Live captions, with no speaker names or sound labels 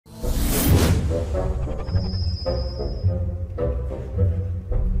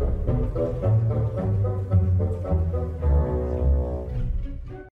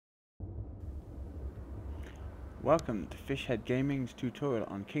Welcome to Fishhead Gaming's tutorial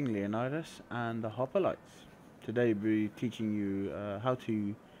on King Leonidas and the Hoplites. Today we'll be teaching you how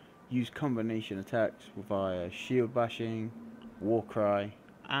to use combination attacks via shield bashing, war cry,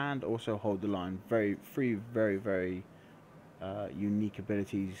 and also hold the line. Three very unique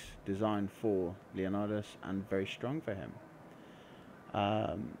abilities designed for Leonidas and very strong for him.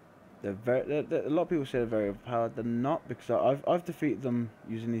 A lot of people say they're very overpowered. They're not, because I've defeated them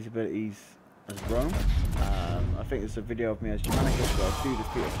using these abilities as Rome. I think it's a video of me as Leonidas, so I do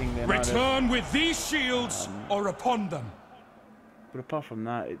defeat a King Leonidas. Return with these shields or upon them. But apart from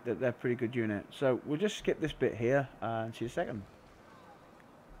that, they're a pretty good unit. So we'll just skip this bit here and see you in a second.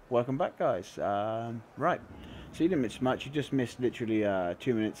 Welcome back, guys. Right, so you didn't miss much. You just missed literally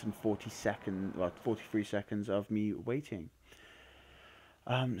 2 minutes and 43 seconds of me waiting.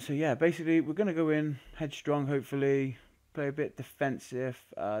 So yeah, basically we're gonna go in headstrong, hopefully play a bit defensive.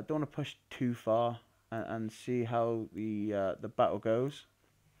 Don't want to push too far and see how the battle goes.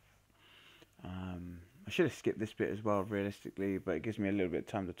 I should have skipped this bit as well, realistically, but it gives me a little bit of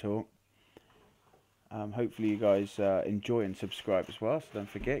time to talk. Hopefully you guys enjoy and subscribe as well, so don't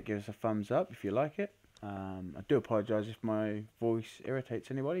forget, give us a thumbs up if you like it. I do apologise if my voice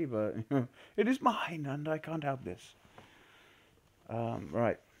irritates anybody, but it is mine and I can't help this.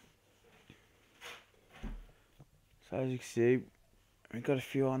 Right, so as you can see, we've got a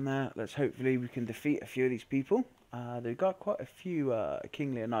few on there. Hopefully we can defeat a few of these people. They've got quite a few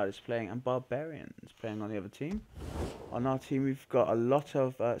King Leonidas playing and barbarians playing on the other team. On our team we've got a lot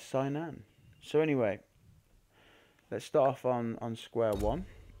of Sinan. So anyway, let's start off on square one.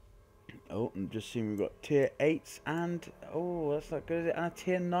 Oh, I'm just seeing we've got tier 8s and, oh, that's not good, is it? And a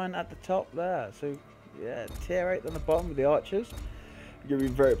tier 9 at the top there. So yeah, tier 8 on the bottom with the archers. Going to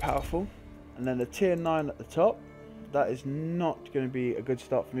be very powerful. And then the tier 9 at the top. That is not going to be a good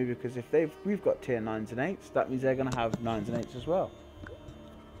start for me, because if we've got tier 9s and 8s, that means they're going to have 9s and 8s as well.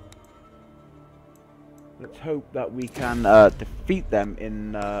 Let's hope that we can defeat them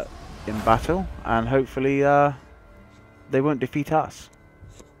in battle, and hopefully they won't defeat us.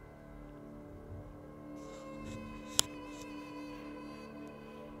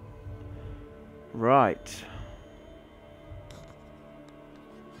 Right.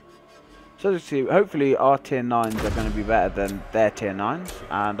 So as you see, hopefully our tier 9s are going to be better than their tier 9s,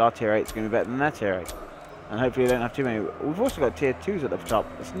 and our tier 8s are going to be better than their tier 8. And hopefully they don't have too many. We've also got tier 2s at the top.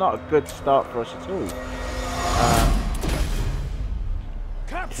 It's not a good start for us at all.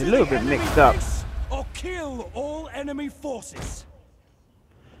 It's a little bit mixed up. Or kill all enemy forces.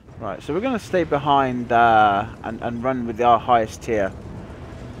 Right, so we're going to stay behind and run with our highest tier.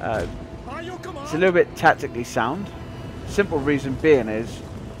 It's a little bit tactically sound. Simple reason being is,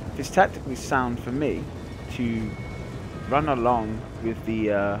 it's tactically sound for me to run along with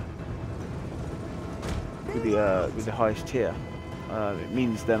the highest tier. It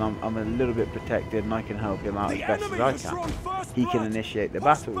means then I'm a little bit protected and I can help him out as best as I can. He can initiate the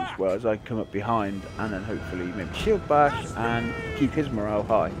battle, as well as I can come up behind and then hopefully maybe shield bash and keep his morale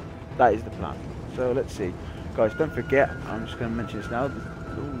high. That is the plan. So let's see, guys. Don't forget. I'm just going to mention this now.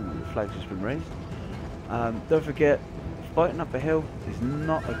 Ooh, the flag's just been raised. Don't forget, fighting up a hill is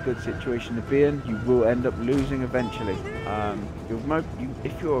not a good situation to be in. You will end up losing eventually.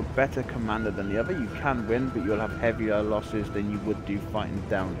 If you're a better commander than the other, you can win, but you'll have heavier losses than you would do fighting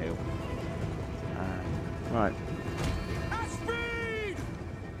downhill. Right.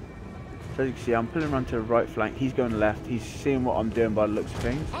 So as you can see, I'm pulling around to the right flank. He's going left. He's seeing what I'm doing by the looks of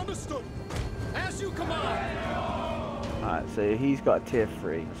things. Understood. As you command. Alright, so he's got a tier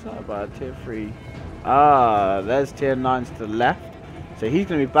 3. It's not bad, tier 3. Ah, there's tier 9s to the left. So he's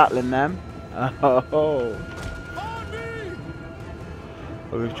going to be battling them. Oh.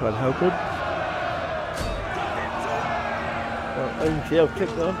 We're going to try and help him. Well, as you can see, I've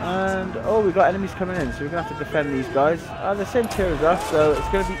clicked on, and oh, we've got enemies coming in, so we're going to have to defend these guys. The same tier as us, so it's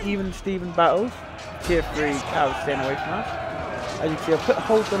going to be even Steven battles. Tier 3 cows staying away from us. As you can see, I've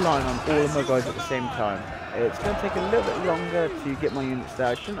hold the line on all of my guys at the same time. It's going to take a little bit longer to get my units there.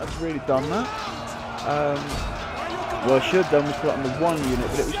 I shouldn't have really done that. Well, I should have done was put it on the one unit,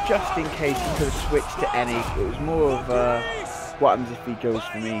 but it was just in case he could have switched to any. It was more of what happens if he goes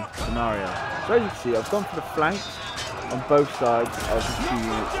for me scenario. So as you can see, I've gone for the flanks on both sides of the 2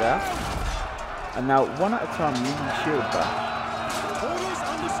 units there. And now, one at a time, I'm using shield bash.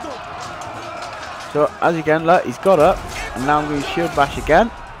 So as you can look, he's got up, and now I'm going to shield bash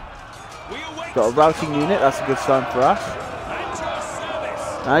again. Got a routing unit, that's a good sign for us.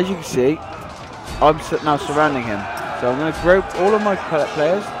 Now as you can see, I'm now surrounding him. So I'm going to group all of my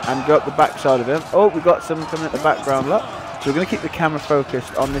players and go up the back side of him. Oh, we've got someone coming at the background, look. So we're going to keep the camera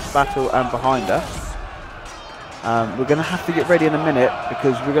focused on this battle and behind us. We're going to have to get ready in a minute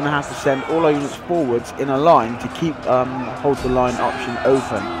because we're going to have to send all our units forwards in a line to keep hold the line option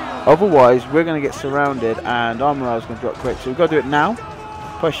open. Otherwise, we're going to get surrounded and our morale is going to drop quick. So we've got to do it now.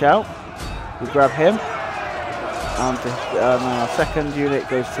 Push out. We grab him. And our second unit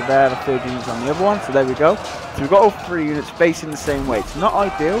goes to there. The third unit's on the other one. So there we go. So we've got all 3 units facing the same way. It's not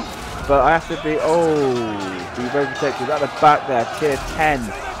ideal, but I have to be very protected. At the back there, tier 10.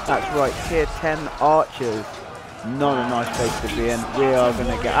 That's right, tier 10 archers. Not a nice place to be in. We are going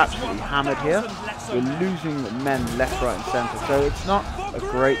to get absolutely hammered here. We're losing men left, right and centre. So it's not a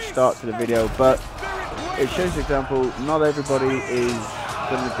great start to the video, but it shows the example. Not everybody is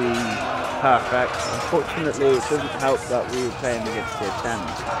going to be perfect. Unfortunately, it doesn't help that we were playing against tier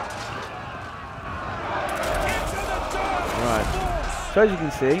 10s. Right. So as you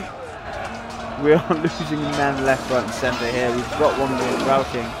can see, we are losing men left, right and centre here. We've got one more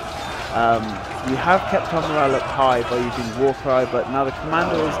routing. We have kept our morale up high by using Warcry, but now the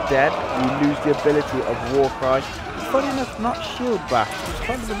commander is dead. We lose the ability of Warcry. Funny enough, not Shield Bash, which is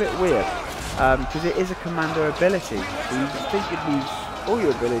kind of a bit weird, because it is a commander ability. So you think you'd lose all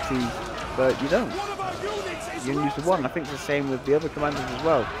your abilities, but you don't. You only use the one. I think it's the same with the other commanders as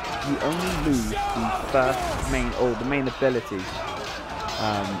well. You only lose the first main, or the main ability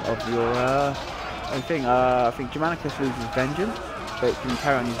of your thing. I think Germanicus loses Vengeance, but it can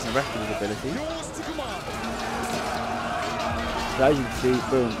carry on using the rest of his abilities. So as you can see,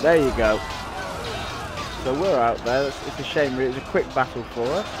 boom, there you go. So we're out there. It's a shame, really. It was a quick battle for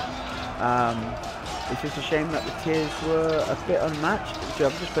us. It's just a shame that the tiers were a bit unmatched. So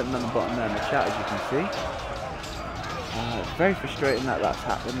I've just put them on the bottom there in the chat, as you can see. It's very frustrating that that's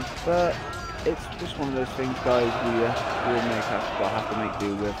happened, but it's just one of those things, guys, we have to make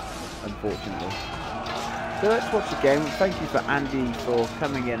do with, unfortunately. So let's watch the game. Thank you for Andy for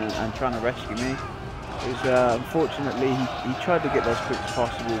coming in and trying to rescue me. It was, unfortunately, he tried to get there as quick as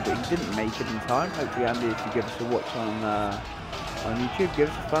possible, but he didn't make it in time. Hopefully, Andy, if you give us a watch on YouTube, give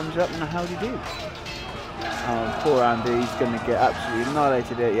us a thumbs up and how do you do? Poor Andy, he's going to get absolutely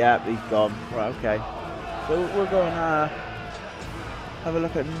annihilated here. Yeah, he's gone. Right, okay. So we're going to have a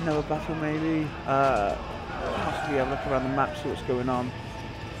look at another battle, maybe. Possibly have a look around the map, see what's going on.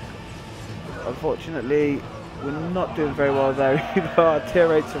 Unfortunately, we're not doing very well there either. Our tier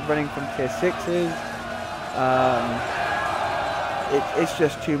rates are running from tier 6s. It's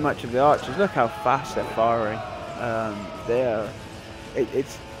just too much of the archers. Look how fast they're firing.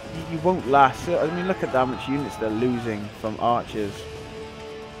 You won't last. I mean, look at how much units they're losing from archers.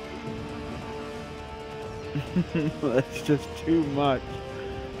 That's just too much.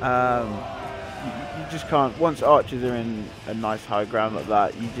 You just can't. Once archers are in a nice high ground like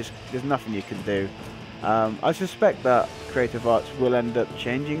that, there's nothing you can do. I suspect that Creative Arts will end up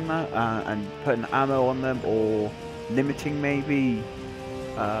changing that and putting ammo on them, or limiting maybe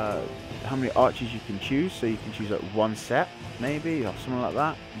how many archers you can choose. So you can choose like one set, maybe, or something like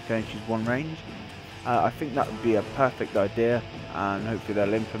that. You can only choose one range. I think that would be a perfect idea, and hopefully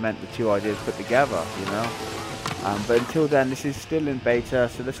they'll implement the 2 ideas put together, you know. But until then, this is still in beta,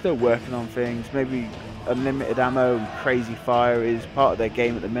 so they're still working on things. Maybe unlimited ammo and crazy fire is part of their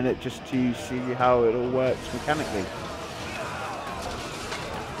game at the minute, just to see how it all works mechanically.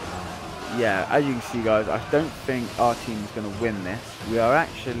 Yeah, as you can see, guys, I don't think our team is going to win this. We are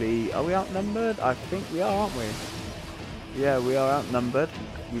actually... Are we outnumbered? I think we are, aren't we? Yeah, we are outnumbered.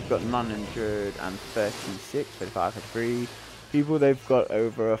 We've got 936, 35, 3 people. They've got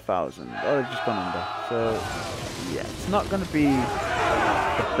over 1,000. Oh, they've just gone under. So, yeah, it's not going to be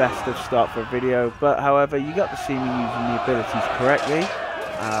the best of start for a video. But, however, you got to see me using the abilities correctly.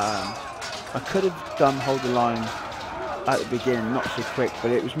 I could have done hold the line at the beginning, not so quick,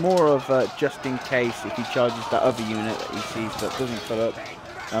 but it was more of just in case if he charges that other unit that he sees that doesn't fill up,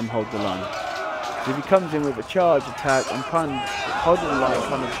 hold the line. So if he comes in with a charge attack, I'm kind of holding the line,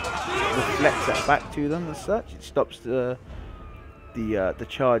 kind of reflects that back to them as such. It stops the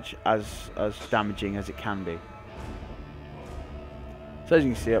charge as damaging as it can be. So as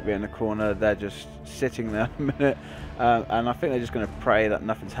you can see up here in the corner, they're just sitting there a minute, and I think they're just going to pray that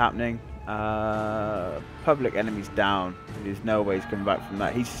nothing's happening. Public enemy's down. There's no way he's coming back from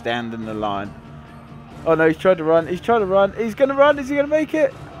that. He's standing the line. Oh no, he's tried to run. He's trying to run. He's going to run. Is he going to make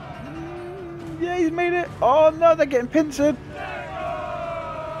it? Yeah, he's made it. Oh no, they're getting pincered.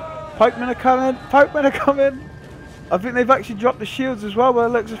 Pikemen are coming. Pikemen are coming. I think they've actually dropped the shields as well by the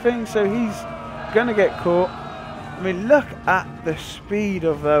looks of things, so he's going to get caught. I mean, look at the speed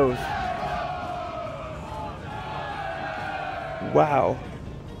of those. Wow.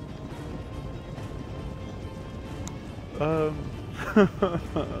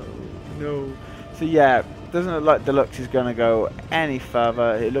 No. So yeah, doesn't look like Deluxe is going to go any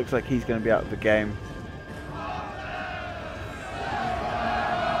further. It looks like he's going to be out of the game.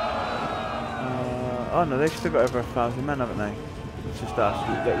 Oh no, they've still got over 1,000 men, haven't they? It's just us.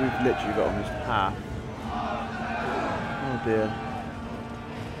 We've literally got almost half. Oh dear.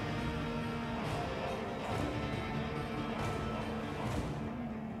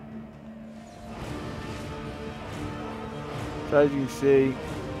 So as you can see,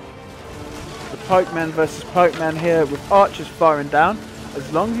 the pikemen versus pikemen here with archers firing down.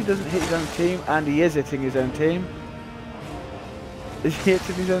 As long as he doesn't hit his own team, and he is hitting his own team. Is he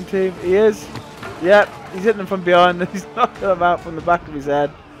hitting his own team? He is. Yep, he's hitting them from behind. He's knocking them out from the back of his head.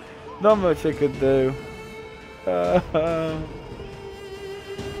 Not much he could do.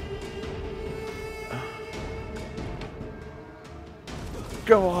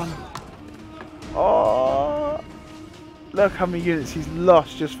 Go on. Oh, look how many units he's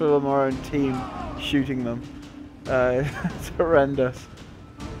lost just from our own team shooting them. It's horrendous.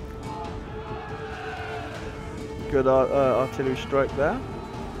 Good artillery strike there.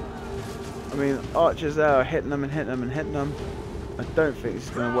 I mean, archers there are hitting them and hitting them and hitting them. I don't think this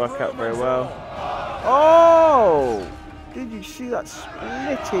is going to work out very well. Oh! Did you see that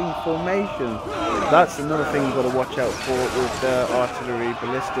splitting formation? That's another thing you've got to watch out for with artillery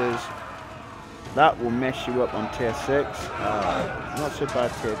ballistas. That will mess you up on tier 6. Not so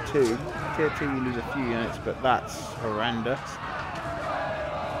bad tier 2. Tier 2 you lose a few units, but that's horrendous.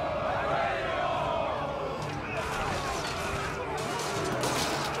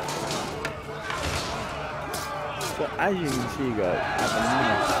 So as you can see guys, at the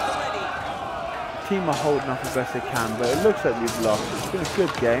minute, the team are holding off as best they can, but it looks like we've lost. It's been a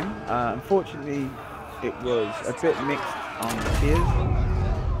good game. Unfortunately, it was a bit mixed on the tiers,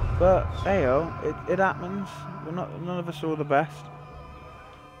 but hey oh, it happens. None of us are all the best.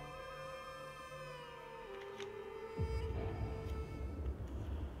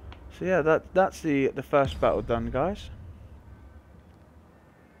 So yeah, that's the first battle done, guys.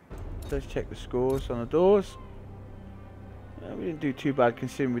 Let's check the scores on the doors. We didn't do too bad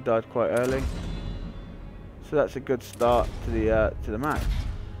considering we died quite early, so that's a good start to the match.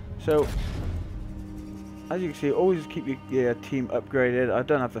 So as you can see, always keep your team upgraded. I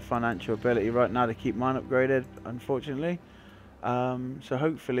don't have the financial ability right now to keep mine upgraded, unfortunately. So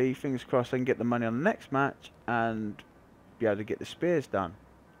hopefully, fingers crossed, I can get the money on the next match and be able to get the spears done.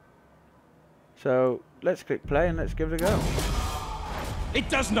 So let's click play and let's give it a go. It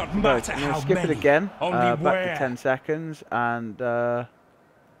does not matter how skip many. it again, Only back to 10 seconds, and I'll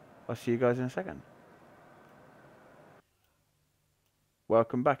see you guys in a second.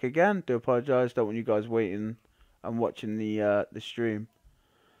 Welcome back again. Do apologise. Don't want you guys waiting and watching the stream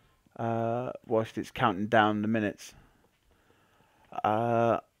whilst it's counting down the minutes.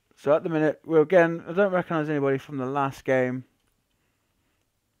 So at the minute, I don't recognise anybody from the last game.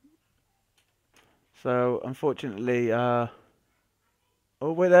 So unfortunately, oh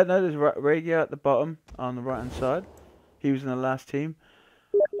wait, there, no, there's Radio at the bottom on the right hand side. He was in the last team.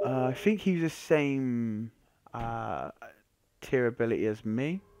 I think he was the same tier ability as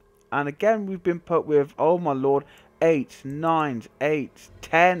me. And again, we've been put with, oh my lord, 8s, 9s, 8s,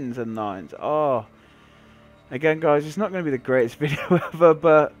 10s and 9s. Oh, again guys, it's not going to be the greatest video ever,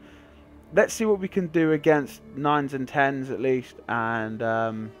 but let's see what we can do against 9s and 10s at least,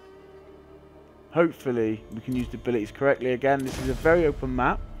 and hopefully we can use the abilities correctly. Again, this is a very open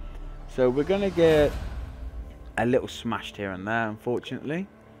map, so we're going to get a little smashed here and there, unfortunately.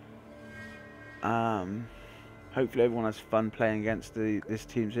 Hopefully everyone has fun playing against this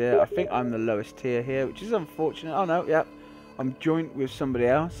team's here. I think I'm the lowest tier here, which is unfortunate. Oh no, yep, I'm joint with somebody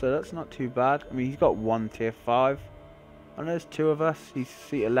else, so that's not too bad. I mean, he's got one tier 5. I know there's 2 of us. He's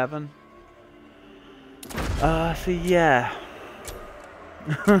seat 11. So yeah.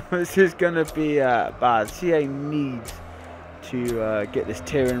 This is going to be bad. CA needs to get this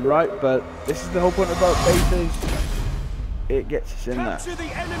tiering right, but this is the whole point about bases. It gets us in there. Capture the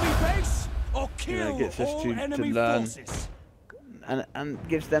enemy base or kill It gets us all to enemy learn, forces. and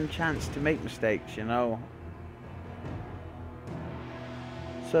gives them chance to make mistakes, you know.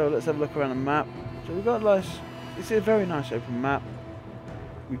 So let's have a look around the map. So we've got it's a very nice open map.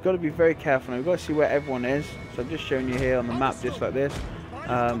 We've got to be very careful now. We've got to see where everyone is. So I'm just showing you here on the map just like this.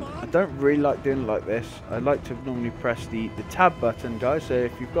 I don't really like doing it like this. I like to normally press the tab button, guys. So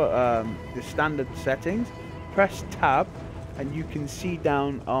if you've got the standard settings, press tab and you can see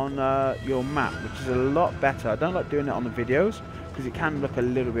down on your map, which is a lot better. I don't like doing it on the videos because it can look a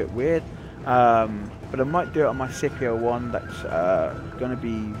little bit weird, but I might do it on my Scipio one that's going to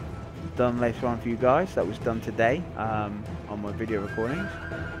be done later on for you guys. That was done today on my video recordings.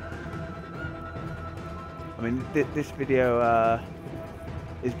 I mean, this video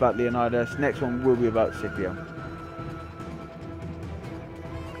is about Leonidas. Next one will be about Scipio.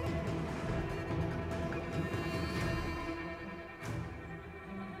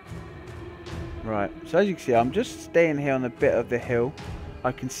 Right, so as you can see, I'm just staying here on a bit of the hill.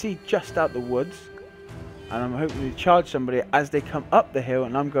 I can see just out the woods, and I'm hoping to charge somebody as they come up the hill,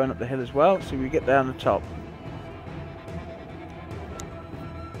 and I'm going up the hill as well, so we get there on the top.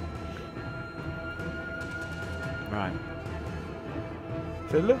 Right.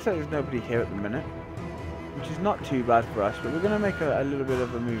 So it looks like there's nobody here at the minute, which is not too bad for us, but we're going to make a little bit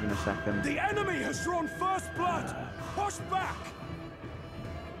of a move in a second. The enemy has drawn first blood. Push back.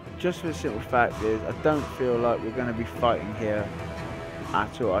 Just for the simple fact is, I don't feel like we're going to be fighting here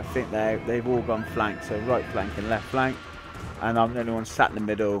at all. I think they've all gone flank, so right flank and left flank, and I'm the only one sat in the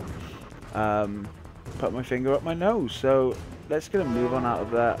middle, put my finger up my nose. So let's get a move on out of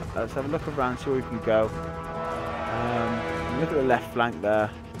there. Let's have a look around, see where we can go. Look at the left flank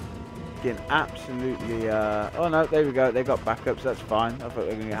there, getting absolutely oh no, there we go, they got backups, that's fine. I thought they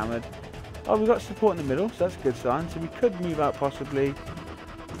were going to get hammered. Oh, we got support in the middle, so that's a good sign. So we could move out possibly.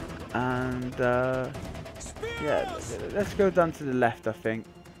 And yeah, let's go down to the left, I think.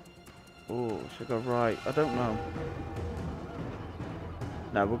 Oh, should I go right? I don't know.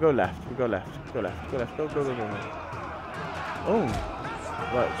 No, we'll go left. We'll go left. Go left. Go left. Go. Oh,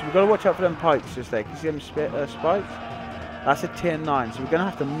 right. So we've got to watch out for them pikes just there. Can you see them spikes? That's a tier 9. So we're going to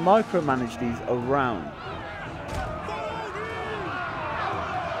have to micromanage these around.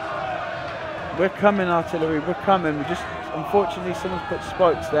 We're coming, artillery. We're coming. We just, unfortunately, someone's put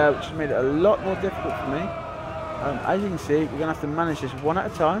spikes there, which has made it a lot more difficult for me. As you can see, we're going to have to manage this one at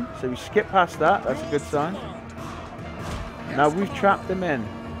a time. So we skip past that. That's a good sign. Now we've trapped them in.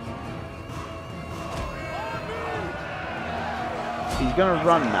 He's going to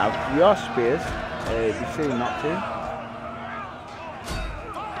run now, because we are spears. It'd be silly not to.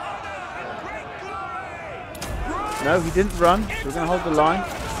 No, he didn't run, so we're going to hold the line.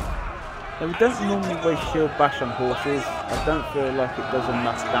 Now, we don't normally waste shield bash on horses. I don't feel like it does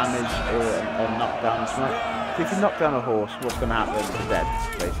enough damage or a knockdown as much. So if you knock down a horse, what's going to happen? It's dead,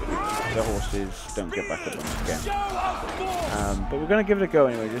 basically. The horses don't get back up on us again. But we're going to give it a go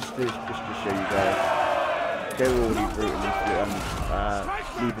anyway, just to show you guys. They were already brutally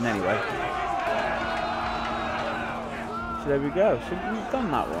leaving anyway. So there we go. So we've done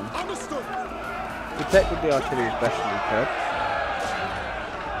that one. Protected the artillery as best as we could.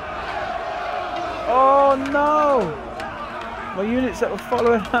 Oh no! My units that were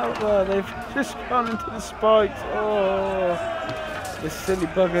following out there, they've just gone into the spikes. Oh, the silly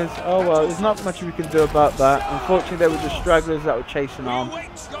buggers. Oh well, there's not much we can do about that. Unfortunately, they were just stragglers that were chasing on.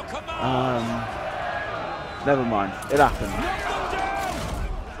 Never mind, it happened.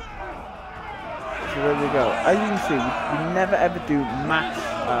 So there we go. As you can see, we never ever do max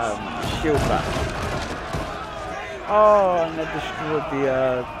shield bash. Oh, and they destroyed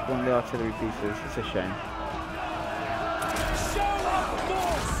the one of the artillery pieces. It's a shame.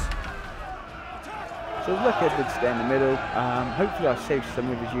 So look, I did stay in the middle. Hopefully I'll save some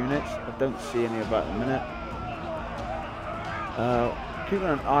of his units. I don't see any about in a minute. Keeping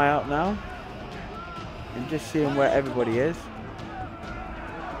an eye out now. And just seeing where everybody is.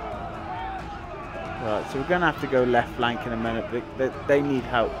 Right, so we're going to have to go left flank in a minute. They need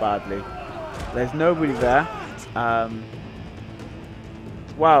help badly. There's nobody there.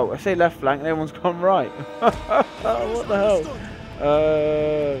 Wow, I say left flank and everyone's gone right. What the hell?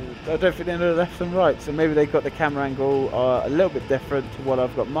 I don't think they know left and right, so maybe they got the camera angle a little bit different to what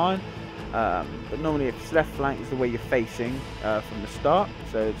I've got mine. But normally if it's left flank, it's the way you're facing from the start,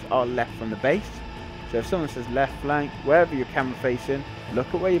 so it's our left from the base. So if someone says left flank, wherever your camera facing, look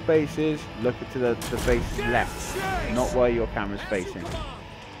at where your base is, look at to the base left, not where your camera's facing.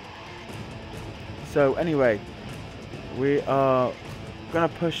 So anyway, we are going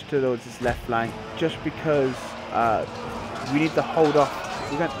to push towards this left flank just because we need to hold off.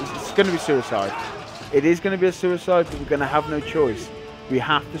 It's going to be suicide. It is going to be a suicide, but we're going to have no choice. We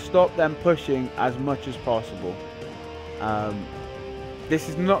have to stop them pushing as much as possible. This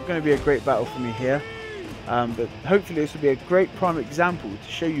is not going to be a great battle for me here, but hopefully this will be a great prime example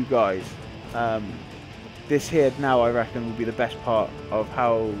to show you guys. This here now, I reckon, will be the best part of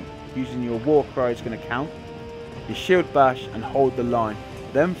how using your war cry is going to count. Your shield bash and hold the line.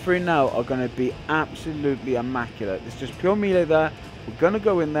 Them three now are going to be absolutely immaculate. It's just pure melee there. We're going to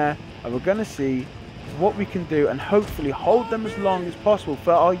go in there and we're going to see what we can do and hopefully hold them as long as possible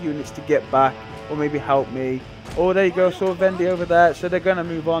for our units to get back or maybe help me. Oh, there you go, saw Vendy over there, so they're going to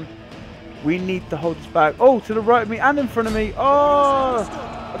move on. We need to hold this back. Oh, to the right of me and in front of me. Oh,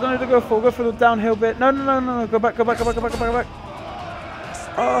 I don't know who to go for. Go for the downhill bit. No, no, no, no, no. Go back, go back, go back, go back, go back, go back.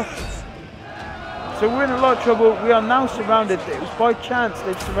 Oh. So we're in a lot of trouble. We are now surrounded. It was by chance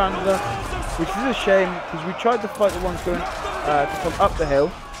they've surrounded us, which is a shame because we tried to fight the ones going to come up the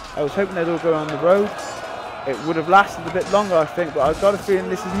hill. I was hoping they'd all go on the road. It would have lasted a bit longer, I think, but I've got a feeling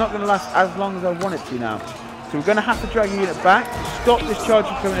this is not going to last as long as I want it to now. So we're going to have to drag a unit back to stop this charge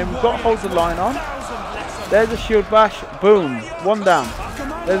from coming in. We've got to hold the line on. There's a shield bash. Boom. One down.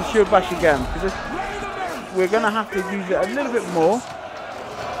 There's a shield bash again. Because we're going to have to use it a little bit more.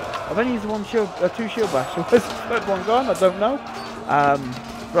 I've only used two shield bash. So where's the third one gone? I don't know.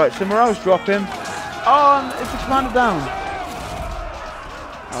 Right, so morale's dropping. Oh, and it's a commander down.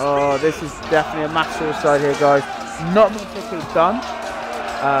 Oh, this is definitely a mass suicide here, guys. Not much I could have done.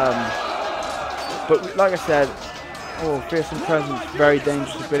 But like I said, fearsome presence, very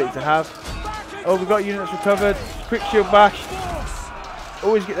dangerous ability to have. Oh, we've got units recovered. Quick shield bash.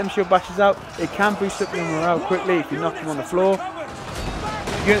 Always get them shield bashes out. It can boost up your morale quickly if you knock them on the floor.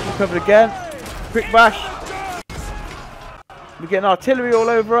 Units recovered again. Quick bash. We're getting artillery all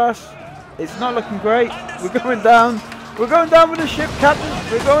over us. It's not looking great. We're going down. We're going down with the ship, Captain.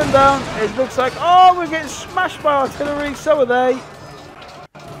 We're going down. It looks like, oh, we're getting smashed by artillery. So are they.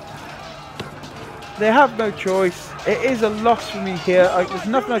 They have no choice. It is a loss for me here. There's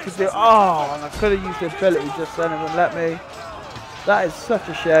nothing I could do. Oh, and I could have used the ability just then. It wouldn't let me. That is such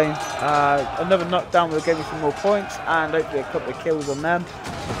a shame. Another knockdown would have given me some more points and hopefully a couple of kills on them.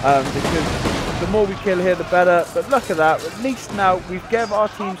 Because the more we kill here, the better. But look at that. At least now we've given our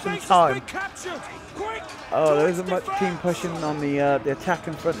team some time. Oh, there isn't much team pushing on the attack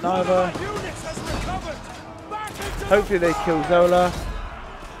in front neither. Hopefully they kill Zola.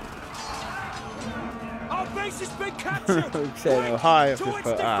 Saying, oh hi, I've just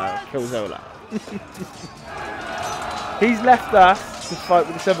put kill Zola. He's left us to fight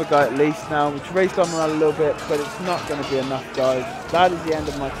with this other guy at least now, which raised on morale a little bit, but it's not going to be enough, guys. That is the end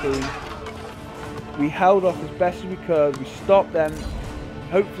of my team. We held off as best as we could. We stopped them.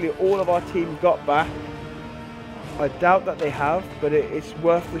 Hopefully all of our team got back. I doubt that they have, but it's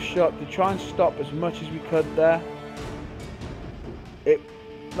worth the shot to try and stop as much as we could there.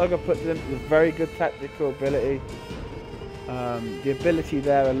 Like I put to them, it was a very good tactical ability. The ability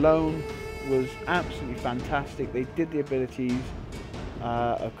there alone was absolutely fantastic. They did the abilities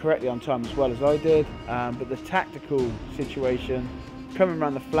correctly on time as well as I did, but the tactical situation, coming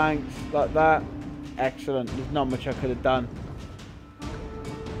around the flanks like that, excellent. There's not much I could have done.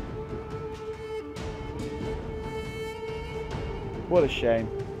 What a shame.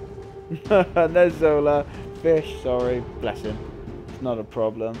 And there's Zola. Fish, sorry, bless him. It's not a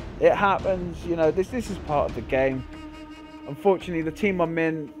problem. It happens, you know, this is part of the game. Unfortunately, the team I'm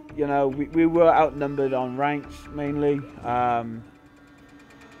in, you know, we were outnumbered on ranks mainly. I mean,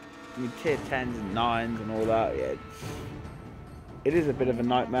 tier 10s and 9s and all that. Yeah, it is a bit of a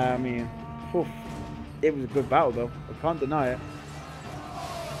nightmare. I mean, oof, it was a good battle though. I can't deny it.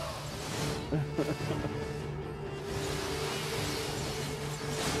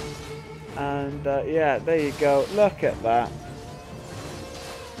 And yeah, there you go. Look at that.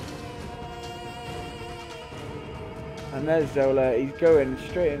 And there's Zola. He's going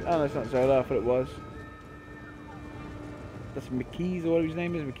straight in. Oh, no, it's not Zola. I thought it was. That's McKeezy, or whatever his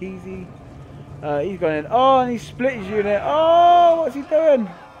name is. McKeezy. He's gone in. Oh, and he split his unit. Oh, what's he doing?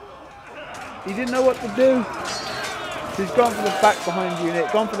 He didn't know what to do. So he's gone for the back behind unit.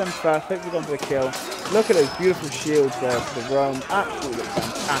 Gone for them first. Hopefully gone for the kill. Look at those beautiful shields there for the Rome. Absolutely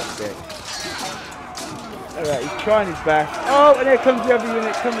fantastic. Alright, he's trying his best. Oh, and here comes the other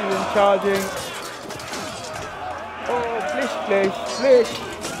unit coming in, charging. Oh, flish, flish, flish.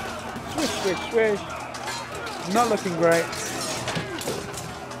 Swish, swish, swish. Not looking great.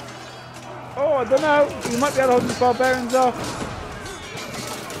 Oh, I don't know. We might be able to hold the barbarians off.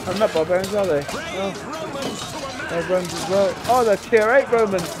 Oh, not barbarians, are they? Oh. They're Romans as well. Oh, they're tier 8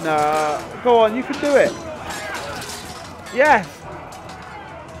 Romans. Nah. Go on, you can do it. Yes.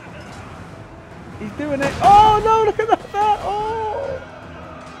 He's doing it. Oh no, look at that. Oh.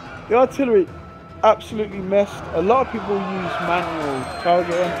 The artillery absolutely missed. A lot of people use manual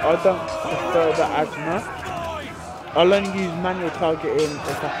targeting. I don't prefer that as much. I'll only use manual targeting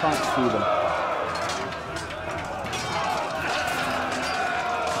if I can't see them.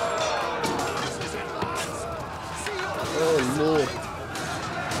 Oh lord.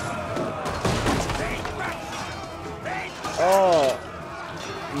 Oh,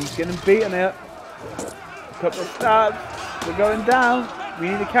 he's getting beaten here. Couple of stabs. We're going down. We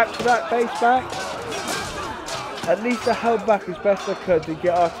need to capture that base back. At least I held back as best I could to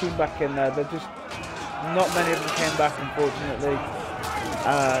get our team back in there. They're just not many of them came back, unfortunately.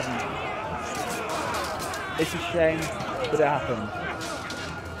 It's a shame, but it happened.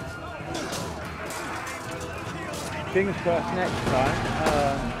 Fingers crossed next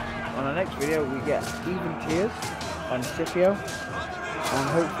time, on our next video, we get even tiers on Scipio, and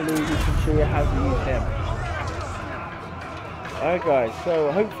hopefully we can show you how to use him. Alright guys,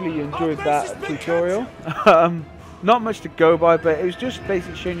 so hopefully you enjoyed that tutorial. Not much to go by, but it was just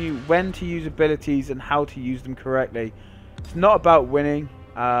basically showing you when to use abilities and how to use them correctly. It's not about winning.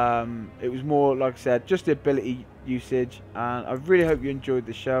 It was more, like I said, just the ability usage, and I really hope you enjoyed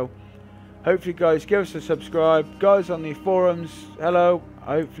the show. Hopefully guys, give us a subscribe. Guys on the forums, hello.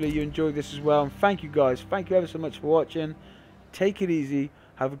 Hopefully you enjoyed this as well, and thank you guys. Thank you ever so much for watching. Take it easy,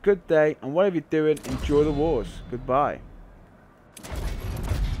 have a good day, and whatever you're doing, enjoy the wars. Goodbye.